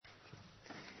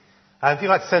If you'd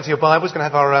like to turn to your Bibles, we're going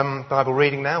to have our Bible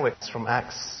reading now. It's from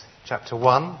Acts chapter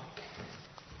 1,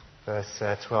 verse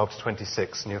 12 to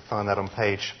 26, and you'll find that on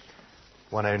page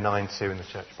 1092 in the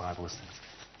Church Bibles.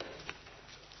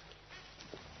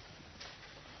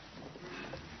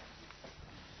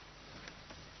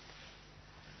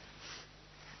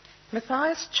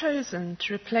 Matthias chosen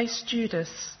to replace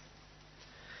Judas.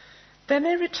 Then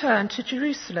they returned to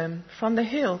Jerusalem from the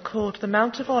hill called the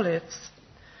Mount of Olives,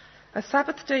 a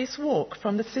Sabbath day's walk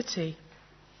from the city.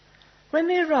 When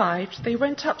they arrived, they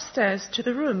went upstairs to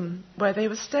the room where they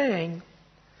were staying.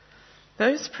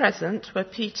 Those present were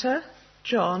Peter,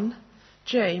 John,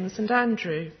 James and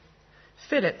Andrew,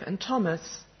 Philip and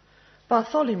Thomas,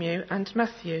 Bartholomew and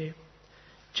Matthew,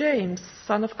 James,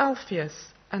 son of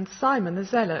Alphaeus, and Simon the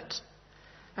Zealot,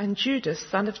 and Judas,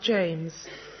 son of James.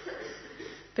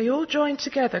 They all joined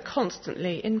together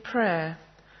constantly in prayer,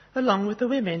 along with the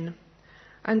women,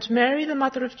 and Mary the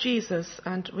mother of Jesus,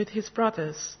 and with his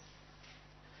brothers.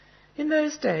 In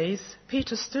those days,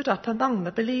 Peter stood up among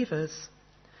the believers,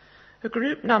 a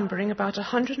group numbering about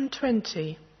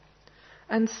 120,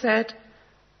 and said,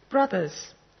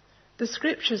 "Brothers, the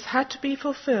scriptures had to be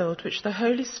fulfilled which the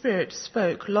Holy Spirit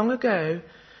spoke long ago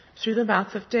through the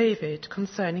mouth of David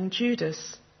concerning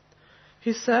Judas,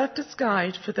 who served as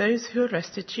guide for those who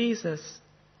arrested Jesus.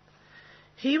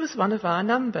 He was one of our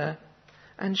number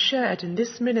and shared in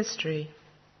this ministry.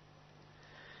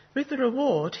 With the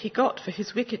reward he got for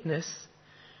his wickedness,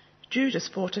 Judas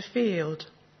bought a field.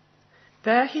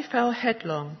 There he fell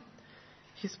headlong.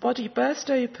 His body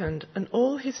burst open and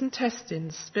all his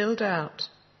intestines spilled out.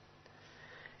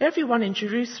 Everyone in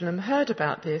Jerusalem heard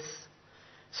about this,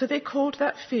 so they called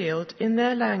that field in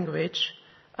their language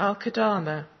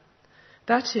Al-Kedama,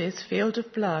 that is, field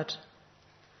of blood.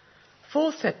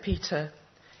 For, said Peter,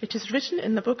 it is written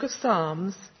in the book of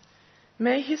Psalms,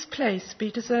 may his place be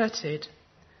deserted,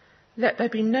 let there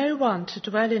be no one to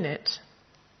dwell in it,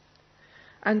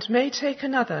 and may take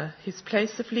another his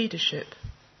place of leadership.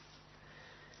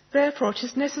 Therefore it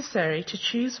is necessary to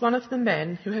choose one of the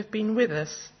men who have been with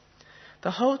us the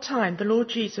whole time the Lord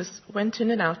Jesus went in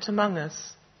and out among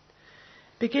us,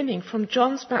 beginning from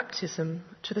John's baptism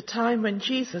to the time when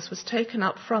Jesus was taken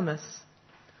up from us.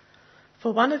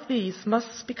 For one of these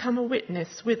must become a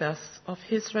witness with us of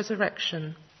his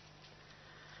resurrection."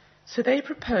 So they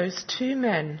proposed 2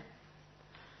 men,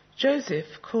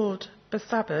 Joseph, called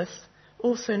Barsabbas,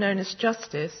 also known as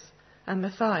Justus, and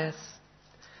Matthias.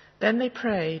 Then they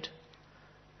prayed,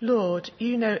 "Lord,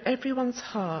 you know everyone's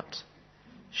heart.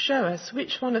 Show us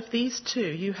which one of these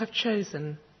 2 you have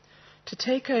chosen to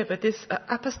take over this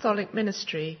apostolic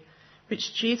ministry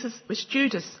which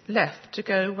Judas left to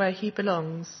go where he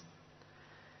belongs."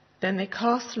 Then they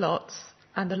cast lots,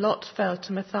 and the lot fell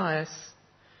to Matthias.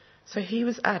 So he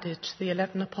was added to the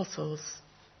 11 apostles.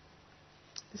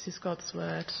 This is God's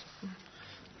word.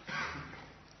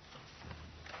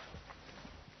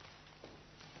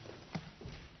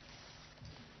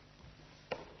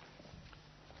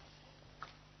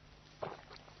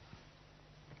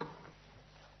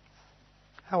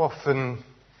 How often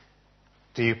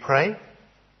do you pray?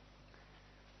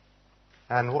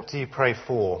 And what do you pray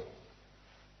for?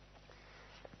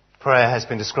 Prayer has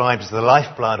been described as the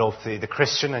lifeblood of the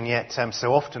Christian, and yet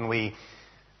so often we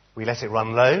let it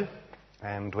run low,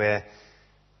 and we're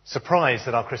surprised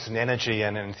that our Christian energy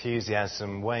and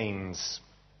enthusiasm wanes.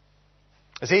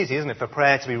 It's easy, isn't it, for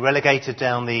prayer to be relegated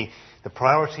down the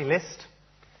priority list?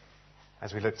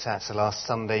 As we looked at last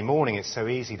Sunday morning, it's so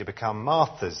easy to become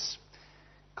Marthas,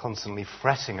 constantly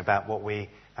fretting about what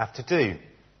we have to do,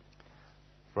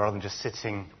 rather than just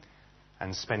sitting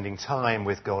and spending time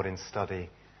with God in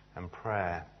study and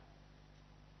prayer.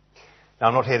 Now,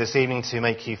 I'm not here this evening to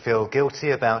make you feel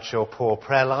guilty about your poor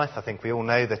prayer life. I think we all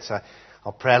know that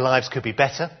our prayer lives could be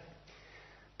better.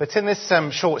 But in this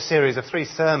short series of 3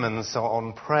 sermons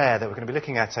on prayer that we're going to be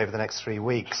looking at over the next 3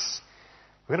 weeks,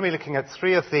 we're going to be looking at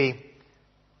 3 of the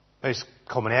most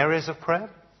common areas of prayer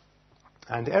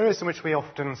and areas in which we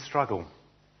often struggle.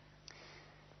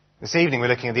 This evening we're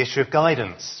looking at the issue of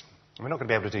guidance. We're not going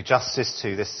to be able to do justice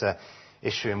to this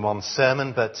issue in one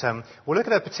sermon, but we'll look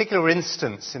at a particular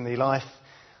instance in the life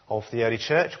of the early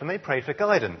church when they prayed for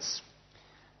guidance,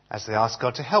 as they asked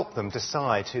God to help them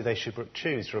decide who they should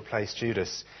choose to replace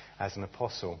Judas as an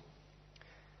apostle.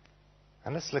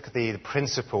 And let's look at the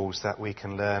principles that we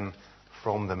can learn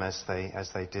from them as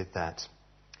they did that.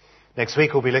 Next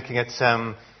week we'll be looking at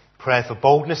prayer for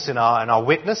boldness in our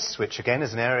witness, which again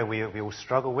is an area we all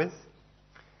struggle with.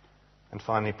 And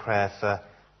finally, prayer for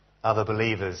other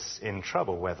believers in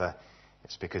trouble, whether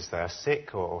it's because they are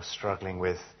sick or struggling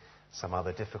with some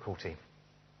other difficulty.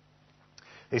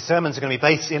 These sermons are going to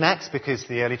be based in Acts because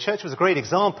the early church was a great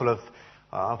example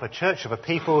of a church, of a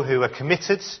people who were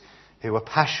committed, who were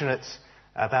passionate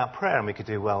about prayer, and we could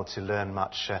do well to learn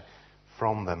much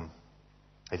from them.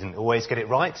 They didn't always get it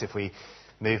right. If we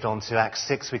moved on to Acts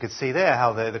 6, we could see there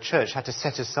how the church had to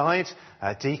set aside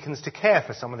deacons to care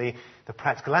for some of the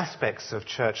practical aspects of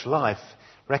church life,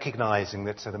 recognising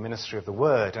that the ministry of the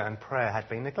word and prayer had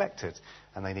been neglected,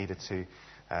 and they needed to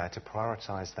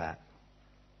prioritise that.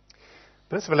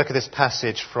 But let's have a look at this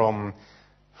passage from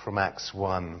Acts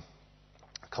 1.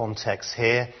 The context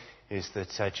here is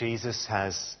that Jesus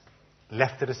has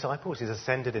left the disciples. He's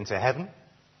ascended into heaven.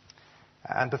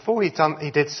 And before he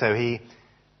did so, he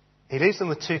leaves them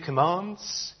with two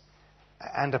commands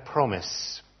and a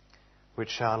promise,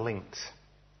 which are linked.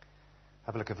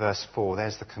 Have a look at verse 4.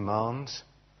 There's the command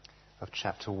of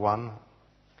chapter 1.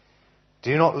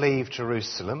 Do not leave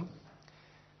Jerusalem,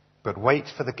 but wait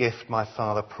for the gift my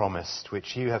Father promised,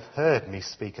 which you have heard me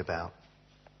speak about.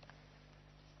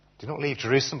 Do not leave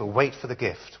Jerusalem, but wait for the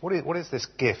gift. What is this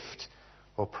gift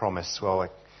or promise? Well,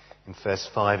 in verse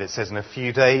 5 it says, in a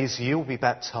few days you will be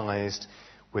baptized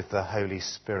with the Holy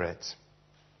Spirit.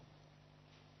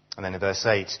 And then in verse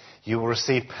 8, you will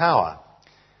receive power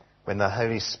when the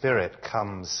Holy Spirit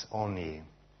comes on you.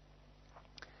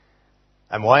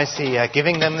 And why is he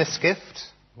giving them this gift?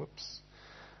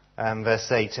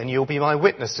 Verse 8, and you'll be my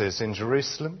witnesses in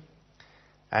Jerusalem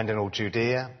and in all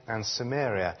Judea and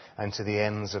Samaria and to the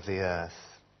ends of the earth.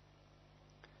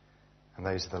 And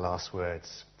those are the last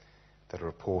words that are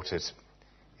reported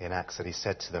in Acts that he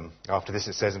said to them. After this,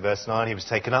 it says in verse 9, he was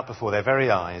taken up before their very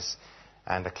eyes,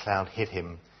 and a cloud hid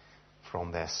him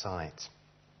from their sight.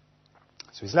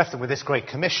 So he's left them with this great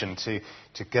commission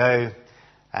to go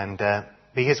and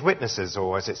be his witnesses,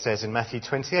 or as it says in Matthew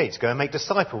 28, to go and make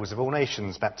disciples of all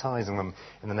nations, baptizing them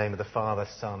in the name of the Father,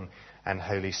 Son, and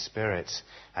Holy Spirit,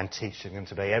 and teaching them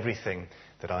to obey everything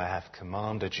that I have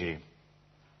commanded you.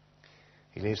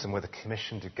 He leaves them with a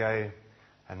commission to go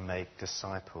and make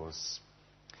disciples.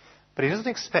 But he doesn't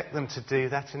expect them to do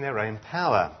that in their own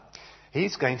power.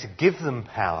 He's going to give them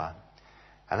power,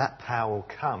 and that power will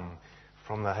come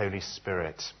from the Holy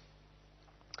Spirit.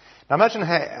 Now imagine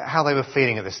how they were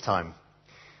feeling at this time.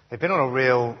 They've been on a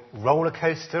real roller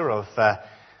coaster of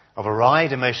a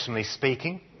ride, emotionally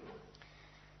speaking.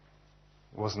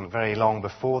 It wasn't very long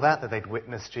before that they'd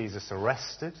witnessed Jesus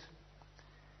arrested,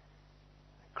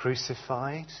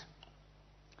 crucified.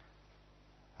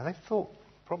 And they thought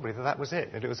probably that was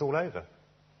it, that it was all over.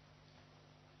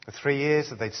 The 3 years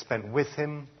that they'd spent with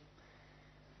him,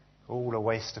 all a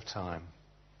waste of time.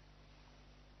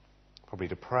 Probably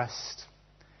depressed,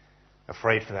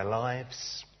 afraid for their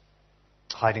lives,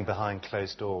 hiding behind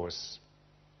closed doors.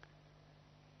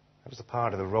 That was the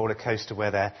part of the roller coaster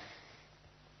where they're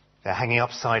hanging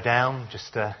upside down,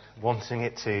 just wanting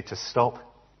it to stop.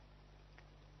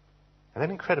 And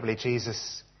then incredibly,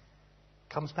 Jesus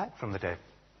comes back from the dead,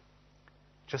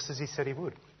 just as he said he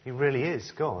would. He really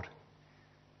is God.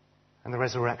 And the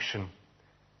resurrection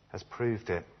has proved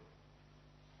it.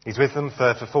 He's with them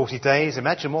for 40 days.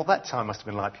 Imagine what that time must have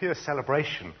been like. Pure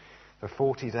celebration for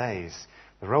 40 days.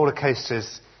 The roller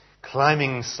coaster's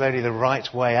climbing slowly the right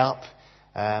way up.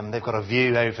 They've got a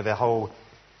view over the whole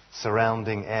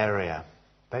surrounding area.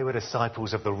 They were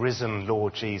disciples of the risen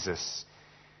Lord Jesus,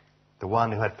 the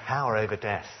one who had power over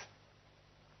death.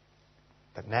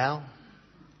 But now,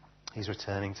 he's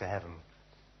returning to heaven.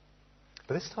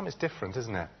 But this time it's different,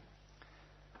 isn't it?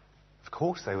 Of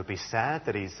course they would be sad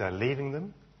that he's leaving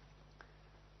them.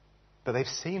 But they've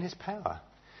seen his power.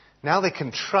 Now they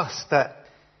can trust that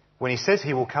when he says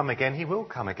he will come again, he will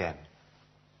come again.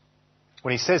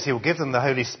 When he says he will give them the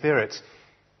Holy Spirit,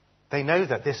 they know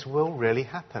that this will really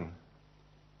happen.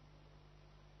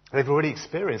 They've already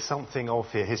experienced something of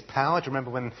his power. Do you remember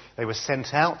when they were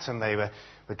sent out and they were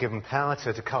given power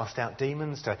to cast out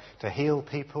demons, to heal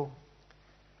people?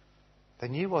 They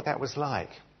knew what that was like.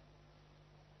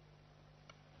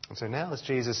 And so now as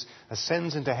Jesus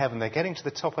ascends into heaven, they're getting to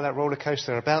the top of that roller coaster.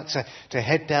 They're about to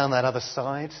head down that other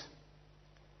side.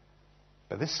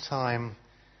 But this time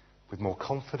with more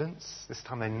confidence. This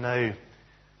time they know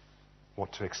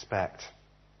what to expect.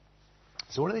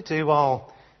 So what do they do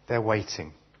while they're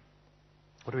waiting?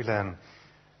 What do we learn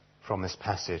from this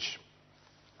passage?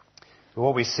 Well,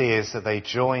 what we see is that they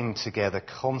join together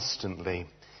constantly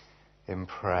in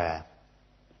prayer.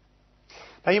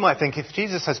 Now you might think if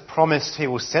Jesus has promised he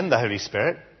will send the Holy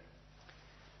Spirit,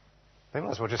 they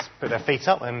might as well just put their feet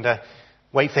up and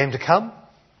wait for him to come.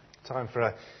 Time for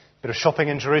a bit of shopping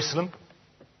in Jerusalem.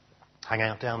 Hang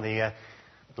out down the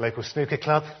local snooker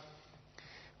club.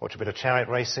 Watch a bit of chariot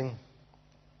racing.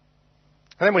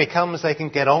 And then when he comes, they can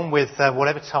get on with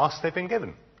whatever task they've been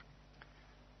given.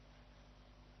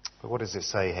 But what does it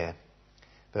say here?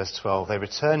 Verse 12, they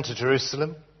returned to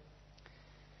Jerusalem,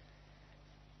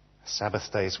 a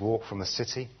Sabbath day's walk from the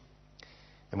city.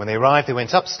 And when they arrived, they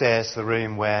went upstairs to the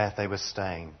room where they were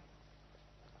staying.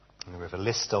 And we have a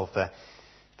list of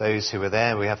those who were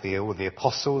there. We have all the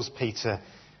apostles, Peter,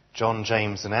 John,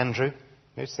 James and Andrew.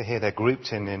 Notice here they're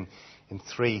grouped in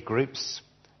 3 groups.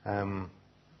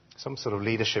 Some sort of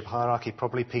leadership hierarchy,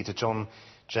 probably Peter, John,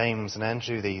 James and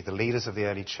Andrew, the leaders of the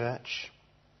early church.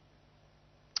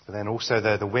 But then also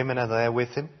the women are there with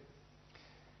him.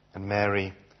 And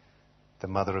Mary, the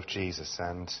mother of Jesus,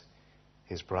 and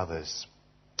his brothers.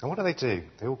 And what do?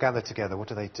 They all gather together. What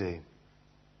do?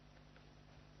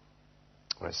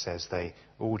 Well, it says they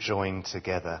all joined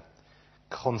together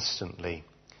constantly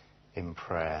in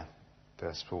prayer.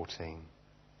 Verse 14.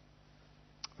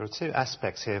 There are 2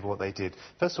 aspects here of what they did.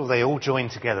 First of all, they all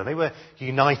joined together. They were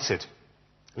united.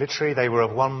 Literally, they were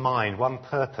of one mind, one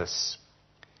purpose.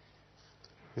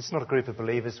 This is not a group of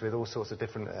believers with all sorts of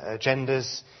different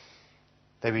agendas.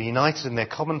 They were united in their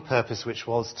common purpose, which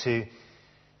was to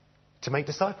make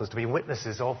disciples, to be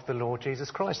witnesses of the Lord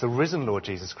Jesus Christ, the risen Lord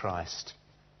Jesus Christ.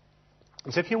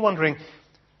 And so if you're wondering,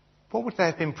 what would they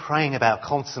have been praying about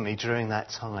constantly during that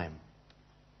time?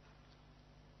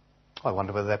 I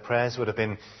wonder whether their prayers would have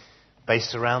been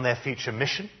based around their future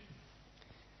mission,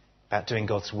 about doing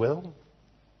God's will.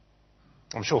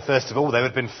 I'm sure, first of all, they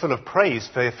would have been full of praise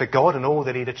for God and all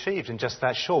that he'd achieved in just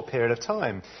that short period of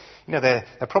time. You know, they're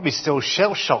probably still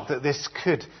shell-shocked that this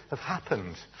could have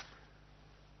happened.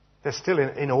 They're still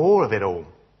in awe of it all.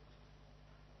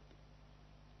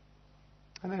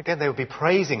 And then again, they would be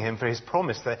praising him for his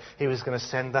promise that he was going to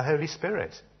send the Holy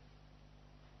Spirit.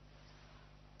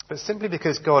 But simply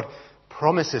because God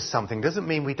promises something doesn't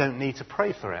mean we don't need to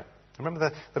pray for it.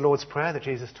 Remember the Lord's Prayer that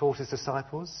Jesus taught his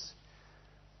disciples?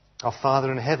 Our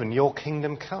Father in heaven, your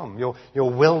kingdom come, your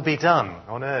will be done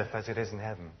on earth as it is in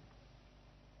heaven.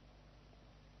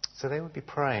 So they would be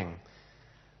praying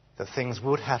that things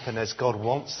would happen as God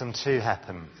wants them to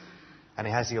happen, and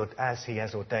as he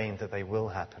has ordained that they will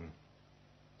happen.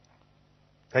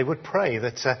 They would pray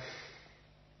that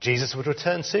Jesus would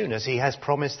return soon, as he has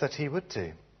promised that he would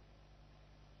do.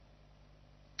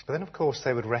 But then, of course,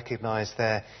 they would recognize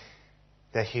their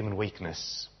human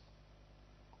weakness.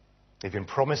 They've been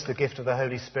promised the gift of the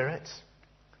Holy Spirit.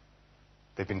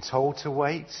 They've been told to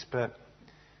wait, but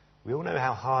we all know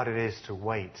how hard it is to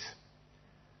wait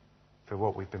for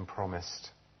what we've been promised.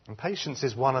 And patience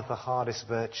is one of the hardest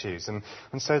virtues. And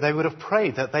so they would have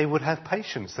prayed that they would have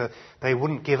patience, that they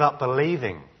wouldn't give up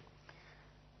believing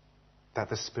that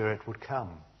the Spirit would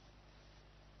come.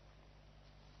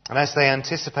 And as they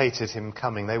anticipated him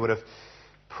coming, they would have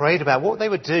prayed about what they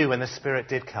would do when the Spirit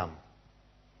did come.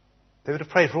 They would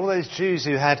have prayed for all those Jews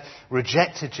who had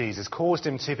rejected Jesus, caused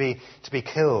him to be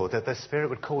killed, that the Spirit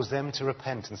would cause them to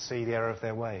repent and see the error of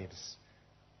their ways.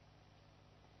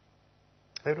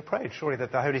 They would have prayed, surely,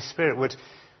 that the Holy Spirit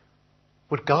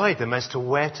would guide them as to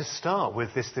where to start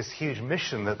with this huge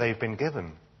mission that they've been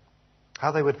given.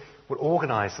 How they would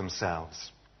organize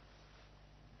themselves.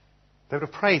 They would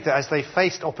have prayed that as they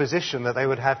faced opposition, that they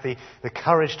would have the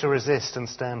courage to resist and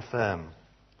stand firm.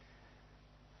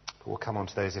 But we'll come on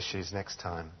to those issues next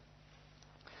time.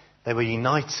 They were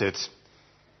united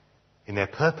in their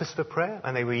purpose for prayer,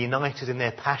 and they were united in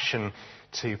their passion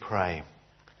to pray.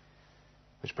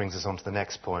 Which brings us on to the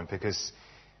next point, because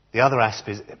the other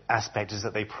aspect is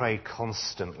that they prayed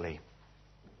constantly.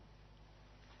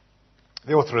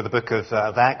 The author of the book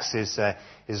of Acts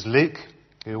is Luke,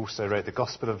 who also wrote the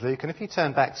Gospel of Luke. And if you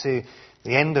turn back to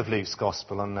the end of Luke's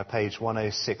Gospel on page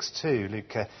 1062,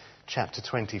 Luke chapter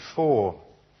 24,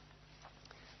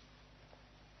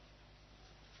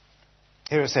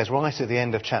 here it says, right at the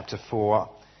end of chapter 4,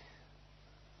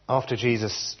 after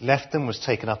Jesus left them, was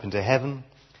taken up into heaven,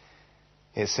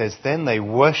 it says, then they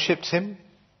worshipped him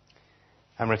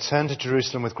and returned to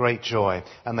Jerusalem with great joy.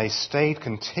 And they stayed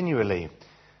continually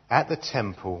at the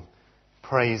temple,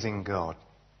 praising God.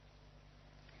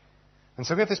 And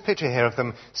so we have this picture here of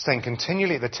them staying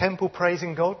continually at the temple,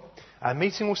 praising God, and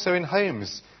meeting also in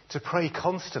homes to pray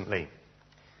constantly.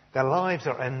 Their lives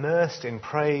are immersed in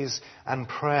praise and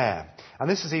prayer. And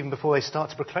this is even before they start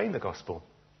to proclaim the gospel.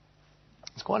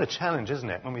 It's quite a challenge, isn't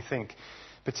it, when we think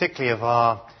particularly of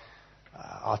our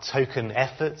token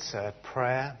efforts,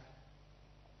 prayer.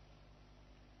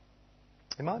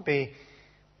 It might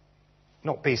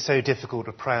not be so difficult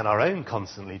to pray on our own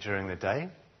constantly during the day.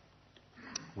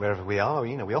 Wherever we are,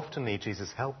 we often need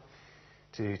Jesus' help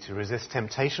to resist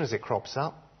temptation as it crops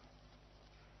up,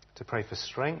 to pray for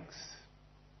strength.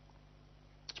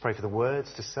 to pray for the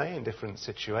words to say in different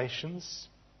situations.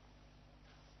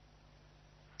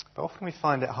 But often we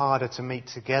find it harder to meet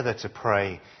together to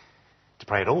pray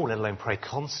at all, let alone pray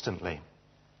constantly.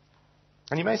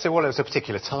 And you may say, well, it was a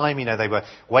particular time, they were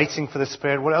waiting for the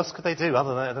Spirit. What else could they do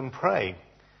other than pray?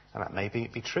 And that may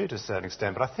be true to a certain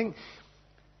extent, but I think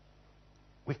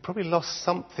we've probably lost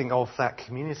something of that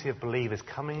community of believers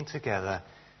coming together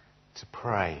to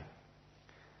pray.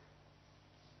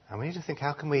 And we need to think,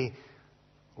 how can we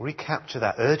recapture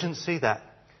that urgency, that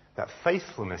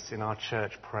faithfulness in our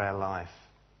church prayer life?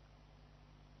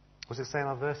 What does it say in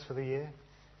our verse for the year?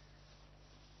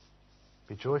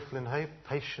 Be joyful in hope,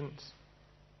 patient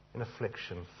in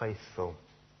affliction, faithful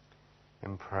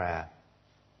in prayer.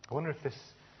 I wonder if this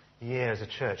year as a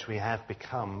church we have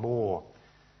become more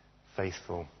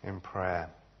faithful in prayer.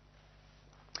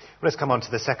 Well, let's come on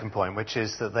to the second point, which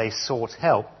is that they sought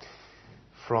help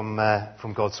from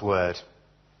God's Word.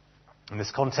 In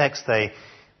this context, they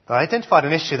identified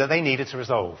an issue that they needed to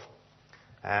resolve,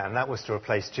 and that was to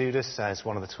replace Judas as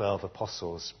one of the 12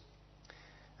 apostles.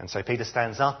 And so Peter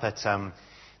stands up at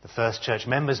the first church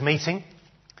members' meeting,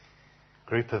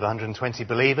 group of 120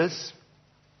 believers,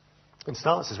 and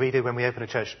starts, as we do when we open a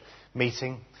church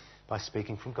meeting, by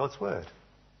speaking from God's Word.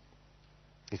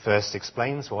 He first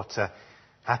explains what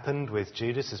happened with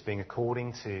Judas as being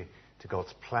according to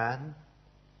God's plan,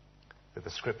 that the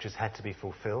Scriptures had to be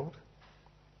fulfilled,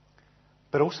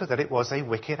 but also that it was a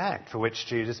wicked act for which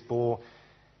Judas bore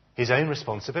his own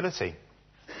responsibility.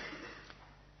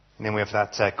 And then we have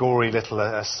that gory little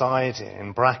aside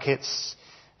in brackets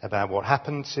about what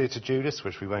happened to Judas,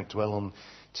 which we won't dwell on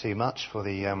too much for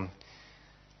the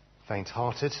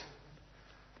faint-hearted.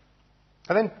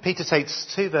 And then Peter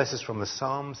takes 2 verses from the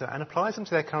Psalms and applies them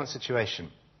to their current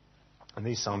situation. And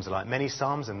these Psalms are like many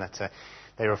Psalms in that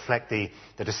they reflect the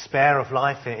despair of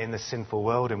life in the sinful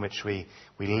world in which we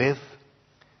live.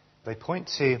 They point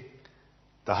to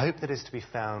the hope that is to be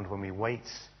found when we wait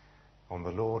on the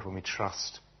Lord, when we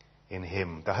trust in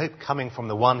Him. The hope coming from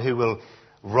the one who will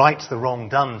right the wrong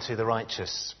done to the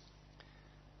righteous.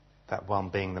 That one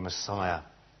being the Messiah,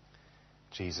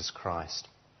 Jesus Christ.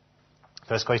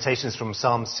 First quotation is from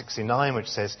Psalm 69, which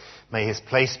says, "May his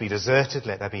place be deserted,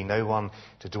 let there be no one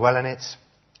to dwell in it."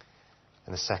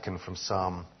 And the second from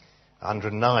Psalm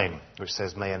 109, which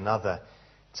says, "May another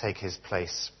take his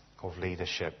place of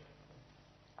leadership."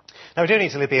 Now we do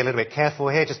need to be a little bit careful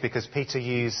here. Just because Peter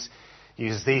uses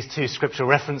these 2 scriptural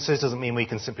references doesn't mean we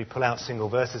can simply pull out single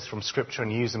verses from Scripture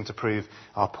and use them to prove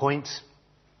our point.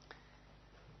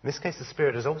 In this case, the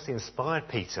Spirit has obviously inspired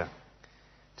Peter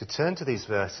to turn to these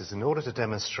verses in order to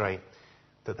demonstrate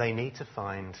that they need to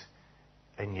find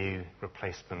a new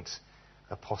replacement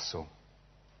apostle.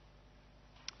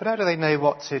 But how do they know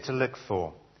what to look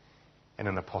for in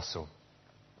an apostle?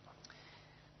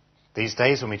 These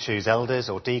days, when we choose elders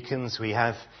or deacons, we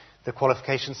have the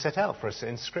qualifications set out for us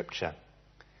in Scripture.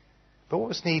 But what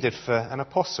was needed for an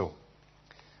apostle?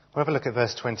 We'll have a look at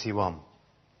verse 21.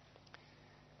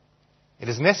 "It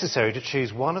is necessary to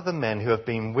choose one of the men who have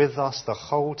been with us the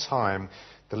whole time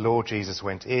the Lord Jesus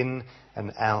went in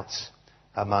and out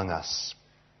among us,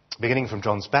 beginning from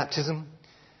John's baptism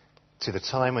to the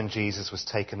time when Jesus was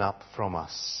taken up from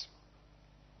us."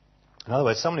 In other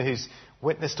words, someone who's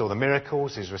witnessed all the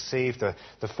miracles, who's received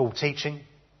the full teaching.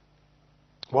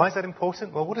 Why is that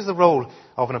important? Well, what is the role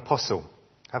of an apostle?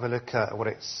 Have a look at what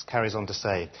it carries on to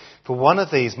say. "For one of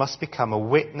these must become a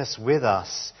witness with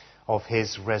us of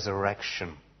his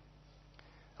resurrection."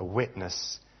 A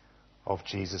witness of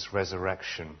Jesus'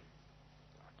 resurrection.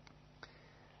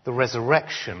 The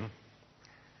resurrection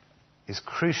is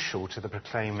crucial to the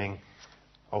proclaiming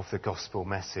of the gospel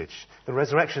message. The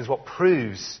resurrection is what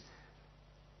proves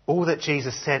all that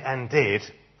Jesus said and did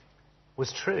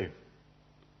was true.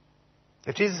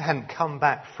 If Jesus hadn't come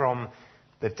back from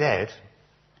the dead,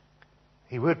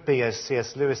 he would be, as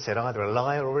C.S. Lewis said, either a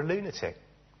liar or a lunatic.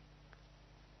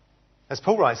 As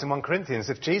Paul writes in 1 Corinthians,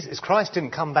 if Christ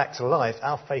didn't come back to life,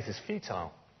 our faith is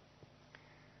futile.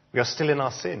 We are still in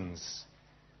our sins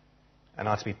and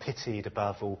are to be pitied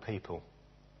above all people.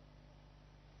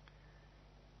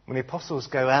 When the apostles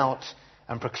go out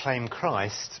and proclaim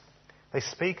Christ, they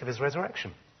speak of his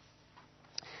resurrection.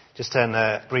 Just turn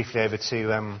briefly over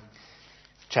to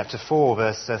chapter 4,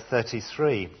 verse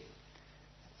 33,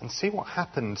 and see what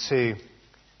happened to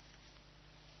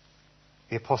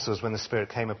the apostles when the Spirit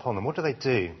came upon them. What do they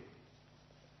do?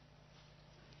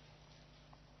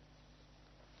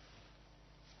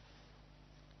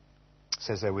 It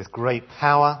says there, "With great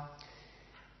power,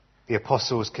 the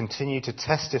apostles continued to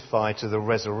testify to the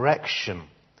resurrection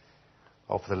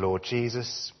of the Lord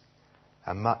Jesus,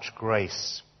 and much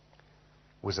grace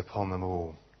was upon them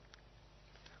all.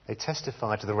 They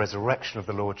testified to the resurrection of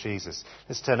the Lord Jesus.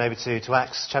 Let's turn over to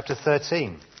Acts chapter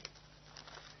 13,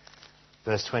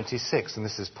 verse 26. And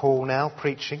this is Paul now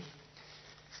preaching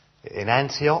in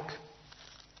Antioch.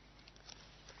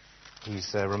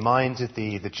 He's reminded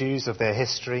the Jews of their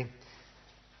history.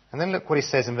 And then look what he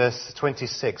says in verse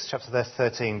 26, chapter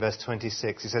 13, verse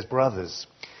 26. He says, "Brothers,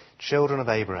 children of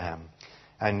Abraham,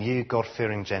 and you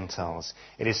God-fearing Gentiles,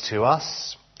 it is to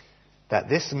us that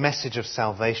this message of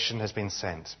salvation has been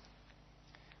sent.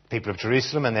 The people of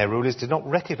Jerusalem and their rulers did not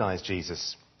recognize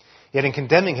Jesus. Yet in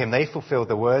condemning him, they fulfilled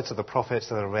the words of the prophets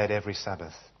that are read every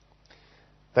Sabbath.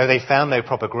 Though they found no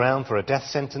proper ground for a death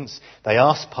sentence, they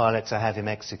asked Pilate to have him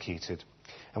executed.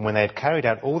 And when they had carried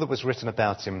out all that was written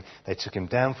about him, they took him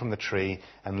down from the tree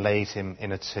and laid him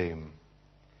in a tomb.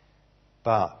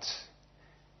 But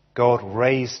God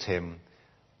raised him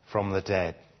from the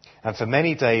dead. And for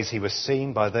many days he was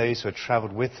seen by those who had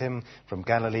travelled with him from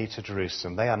Galilee to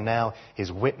Jerusalem. They are now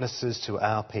his witnesses to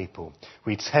our people.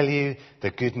 We tell you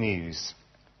the good news.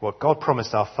 What God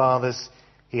promised our fathers,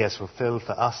 he has fulfilled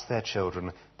for us, their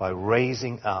children, by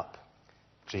raising up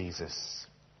Jesus."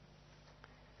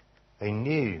 They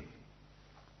knew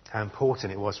how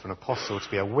important it was for an apostle to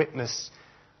be a witness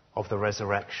of the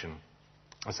resurrection.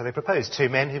 And so they proposed 2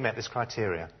 men who met this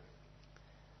criteria.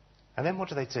 And then what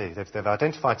do? They've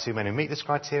identified 2 men who meet this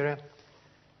criteria.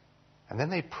 And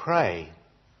then they pray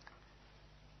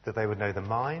that they would know the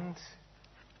mind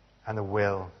and the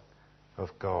will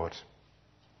of God.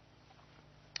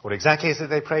 What exactly is it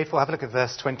they prayed for? Have a look at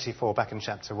verse 24, back in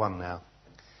chapter 1 now.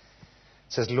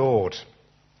 It says, "Lord,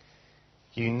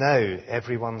 you know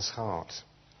everyone's heart.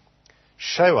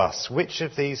 Show us which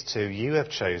of these 2 you have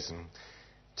chosen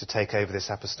to take over this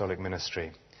apostolic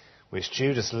ministry, which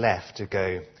Judas left to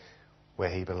go where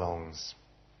he belongs."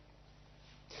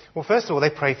 Well, first of all,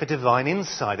 they pray for divine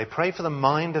insight. They pray for the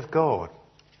mind of God.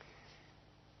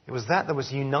 It was that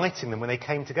was uniting them when they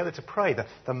came together to pray,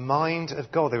 the mind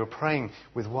of God. They were praying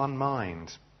with one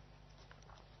mind.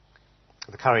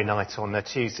 At the curry night on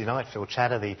Tuesday night, Phil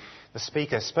Chadder, the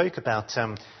speaker, spoke about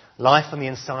life on the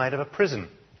inside of a prison.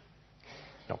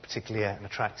 Not particularly an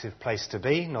attractive place to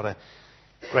be, not a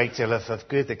great deal of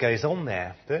good that goes on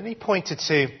there. But then he pointed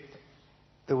to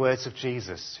the words of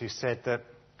Jesus, who said that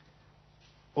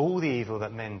all the evil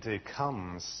that men do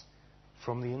comes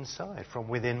from the inside, from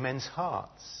within men's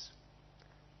hearts.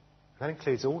 That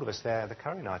includes all of us there at the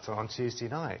curry night on Tuesday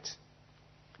night.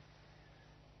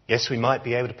 Yes, we might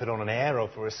be able to put on an air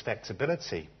of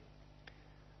respectability.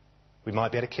 We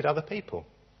might be able to kid other people.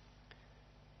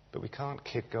 But we can't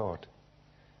kid God.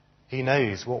 He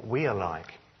knows what we are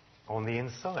like on the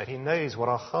inside. He knows what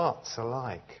our hearts are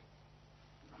like.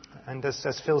 And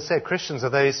as Phil said, Christians are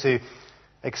those who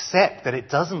accept that it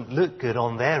doesn't look good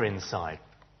on their inside,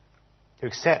 who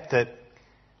accept that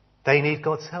they need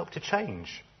God's help to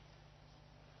change,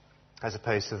 as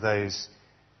opposed to those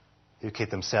who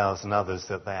kid themselves and others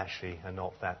that they actually are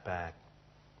not that bad.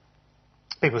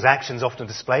 People's actions often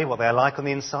display what they are like on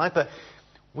the inside, but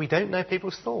we don't know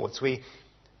people's thoughts. We,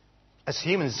 as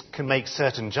humans, can make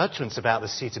certain judgments about the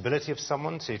suitability of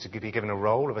someone to be given a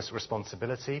role of a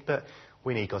responsibility, but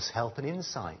we need God's help and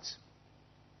insight.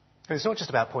 And it's not just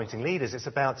about appointing leaders, it's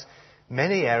about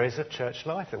many areas of church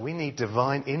life that we need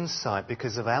divine insight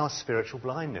because of our spiritual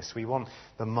blindness. We want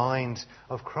the mind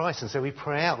of Christ. And so we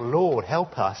pray out, "Lord,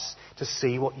 help us to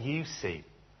see what you see.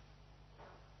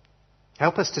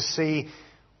 Help us to see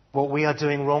what we are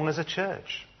doing wrong as a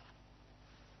church,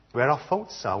 where our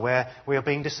faults are, where we are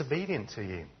being disobedient to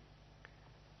you.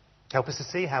 Help us to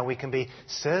see how we can be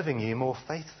serving you more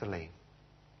faithfully."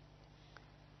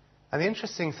 And the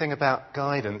interesting thing about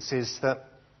guidance is that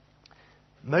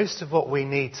most of what we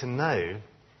need to know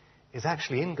is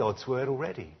actually in God's Word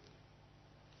already.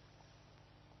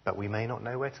 But we may not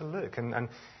know where to look. And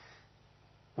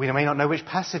we may not know which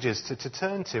passages to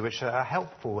turn to, which are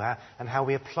helpful, and how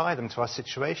we apply them to our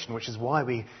situation, which is why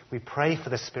we pray for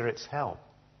the Spirit's help.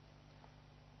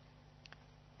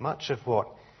 Much of what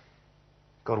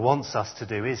God wants us to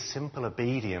do is simple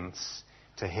obedience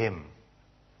to Him.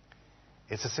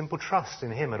 It's a simple trust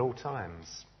in Him at all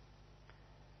times.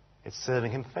 It's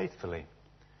serving Him faithfully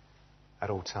at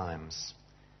all times.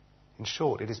 In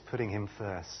short, it is putting Him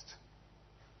first.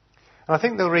 And I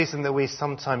think the reason that we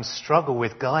sometimes struggle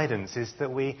with guidance is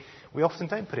that we often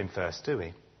don't put Him first, do we?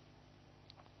 In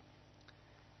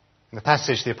the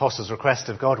passage, the apostles' request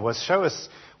of God was, "Show us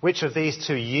which of these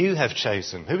 2 you have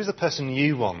chosen. Who is the person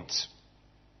you want?"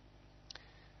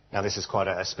 Now, this is quite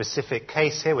a specific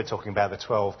case here. We're talking about the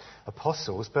 12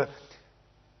 apostles, but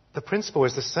the principle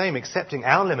is the same, accepting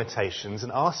our limitations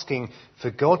and asking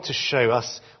for God to show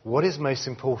us what is most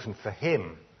important for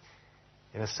him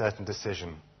in a certain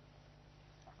decision.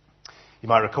 You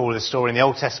might recall the story in the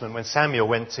Old Testament when Samuel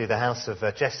went to the house of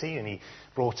Jesse and he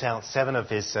brought out 7 of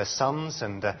his sons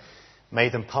and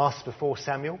made them pass before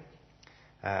Samuel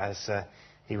as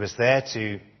he was there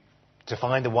to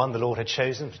find the one the Lord had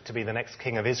chosen to be the next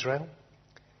king of Israel.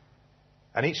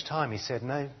 And each time he said,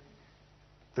 no,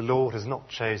 the Lord has not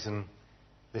chosen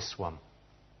this one.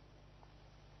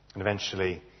 And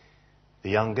eventually the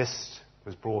youngest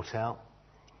was brought out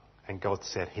and God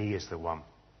said, he is the one.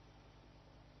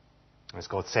 As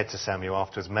God said to Samuel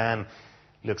afterwards, man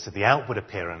looks at the outward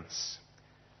appearance,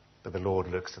 but the Lord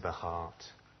looks at the heart.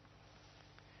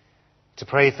 To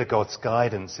pray for God's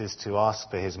guidance is to ask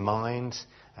for his mind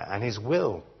and his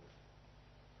will.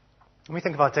 When we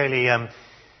think of our daily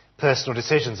personal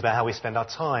decisions about how we spend our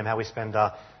time, how we spend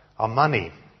our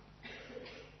money,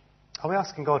 are we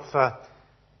asking God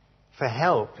for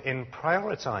help in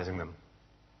prioritizing them?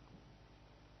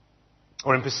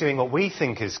 Or in pursuing what we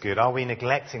think is good, are we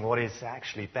neglecting what is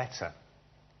actually better?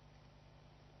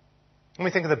 When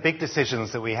we think of the big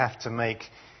decisions that we have to make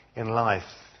in life,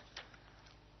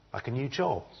 like a new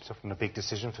job, it's often a big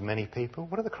decision for many people.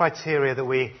 What are the criteria that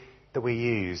we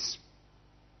use?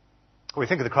 When we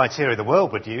think of the criteria the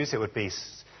world would use, it would be,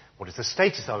 what is the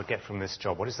status I would get from this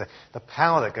job? What is the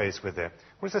power that goes with it?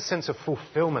 What is the sense of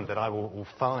fulfillment that I will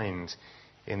find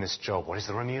in this job? What is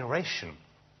the remuneration?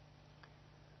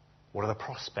 What are the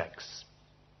prospects?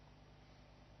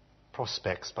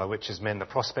 Prospects by which is meant the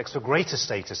prospects for greater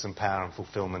status and power and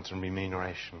fulfillment and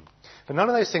remuneration. But none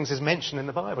of those things is mentioned in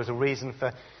the Bible as a reason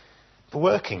for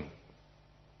working.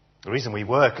 The reason we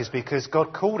work is because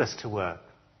God called us to work.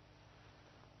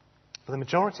 But the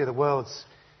majority of the world's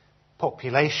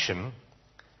population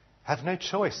have no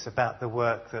choice about the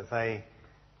work that they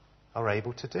are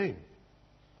able to do.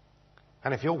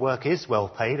 And if your work is well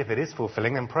paid, if it is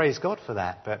fulfilling, then praise God for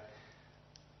that. But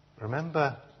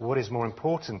remember what is more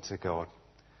important to God.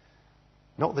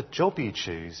 Not the job you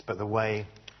choose, but the way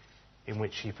in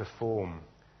which you perform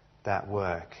that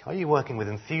work. Are you working with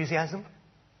enthusiasm?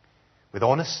 With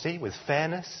honesty? With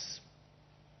fairness?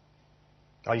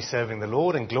 Are you serving the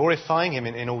Lord and glorifying him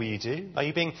in all you do? Are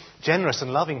you being generous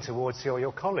and loving towards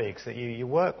your colleagues that you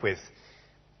work with?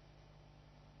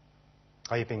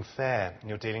 Are you being fair in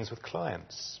your dealings with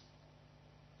clients?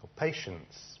 Or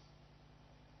patience?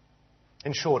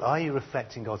 In short, are you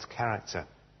reflecting God's character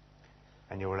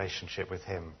and your relationship with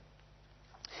him?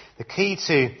 The key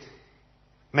to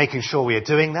making sure we are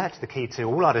doing that, the key to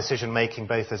all our decision making,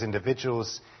 both as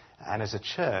individuals and as a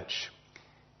church,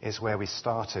 is where we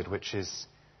started, which is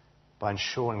by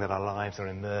ensuring that our lives are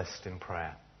immersed in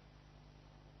prayer.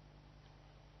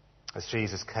 As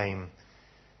Jesus came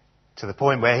to the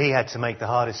point where he had to make the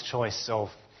hardest choice of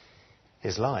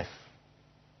his life,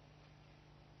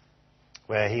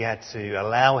 where he had to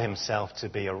allow himself to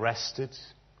be arrested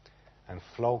and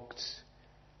flogged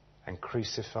and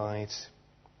crucified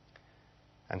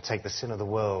and take the sin of the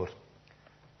world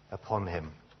upon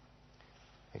him,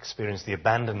 experience the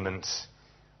abandonment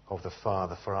of the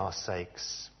Father for our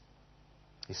sakes.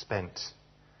 He spent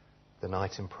the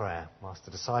night in prayer. Whilst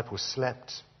the disciples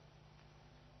slept,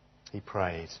 he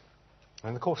prayed. And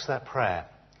in the course of that prayer,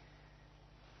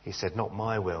 he said, not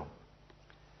my will,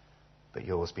 but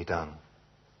yours be done.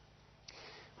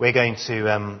 We're going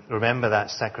to remember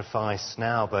that sacrifice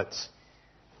now, but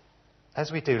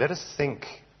as we do, let us think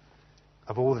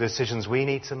of all the decisions we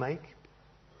need to make,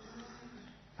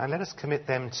 and let us commit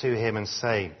them to him and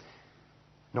say,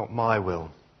 not my will,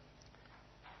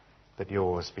 but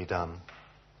yours be done.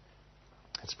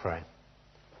 Let's pray.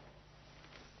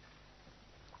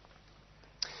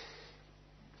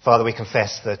 Father, we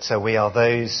confess that we are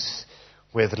those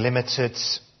with limited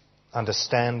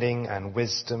understanding and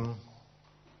wisdom,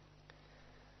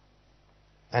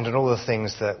 and in all the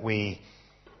things that we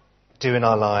do in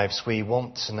our lives, we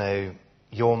want to know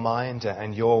your mind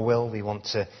and your will. We want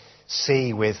to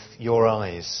see with your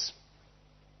eyes.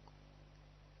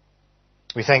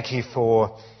 We thank you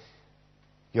for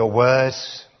your word,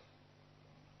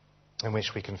 in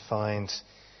which we can find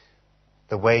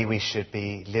the way we should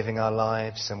be living our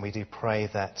lives, and we do pray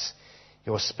that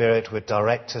your Spirit would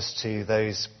direct us to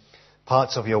those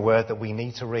parts of your word that we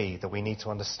need to read, that we need to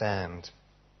understand,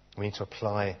 we need to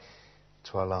apply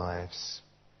to our lives.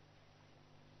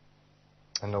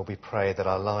 And Lord, we pray that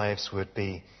our lives would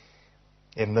be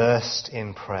immersed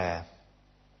in prayer,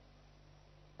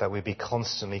 that we'd be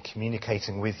constantly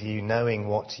communicating with you, knowing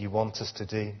what you want us to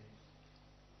do.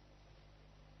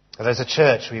 That as a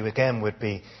church, we again would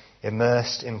be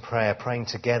immersed in prayer, praying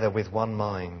together with one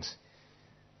mind,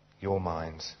 your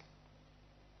mind.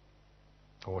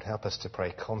 Lord, help us to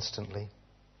pray constantly.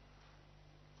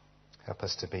 Help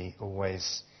us to be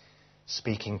always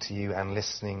speaking to you and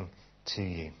listening to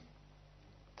you,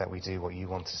 that we do what you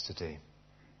want us to do.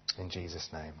 In Jesus'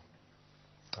 name,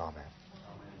 amen.